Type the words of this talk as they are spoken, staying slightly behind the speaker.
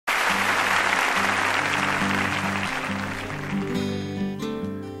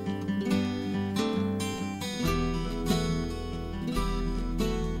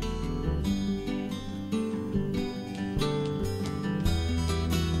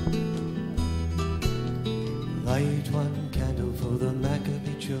Light one candle for the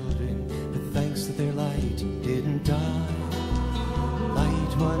Maccabee children, but thanks to their light didn't die.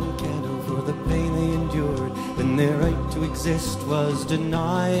 Light one candle for the pain they endured when their right to exist was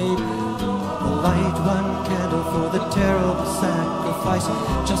denied. Light one candle for the terrible sacrifice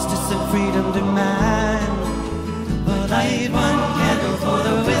justice and freedom demand. Light one candle for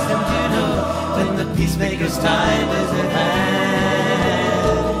the wisdom to know when the peacemaker's time is at hand.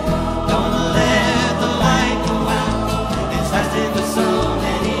 Don't let the light go out, it's lasted for so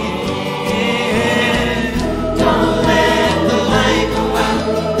many years. Don't let the light go out,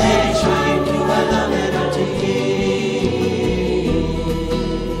 let it shine through our love and our tears.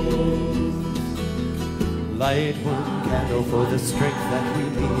 Light one candle for the strength that we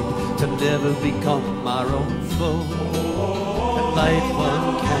need to never become our own foe. Light one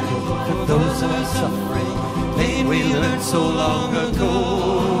candle for those who are suffering pain we learned so long ago.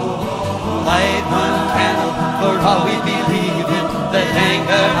 Light one candle for all we believe in that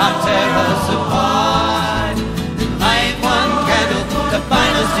anger not tear us apart. Light one candle to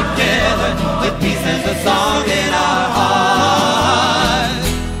bind us together with peace as a song in our heart.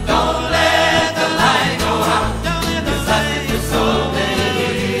 Don't let the light go out, it's lasted for so many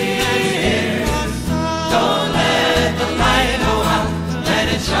years. Don't let the light go out, let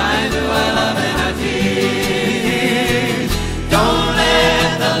it shine through our love and our tears. Don't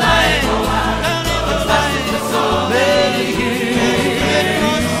let the light go out, it's lasted for so many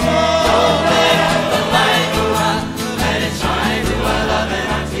years. Don't let the light go out, let it shine through our love and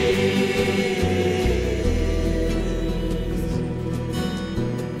our tears.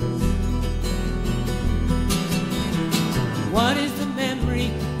 What is the memory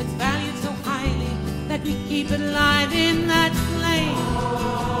that's valued so highly that we keep it alive in that flame?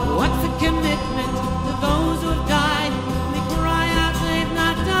 What's the commitment to those who have died? They cry out they've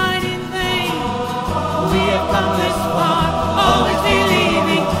not died in vain. We have come this far, always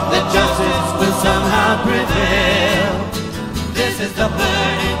believing that justice will somehow prevail. This is the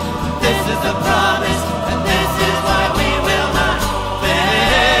burden, this is the promise.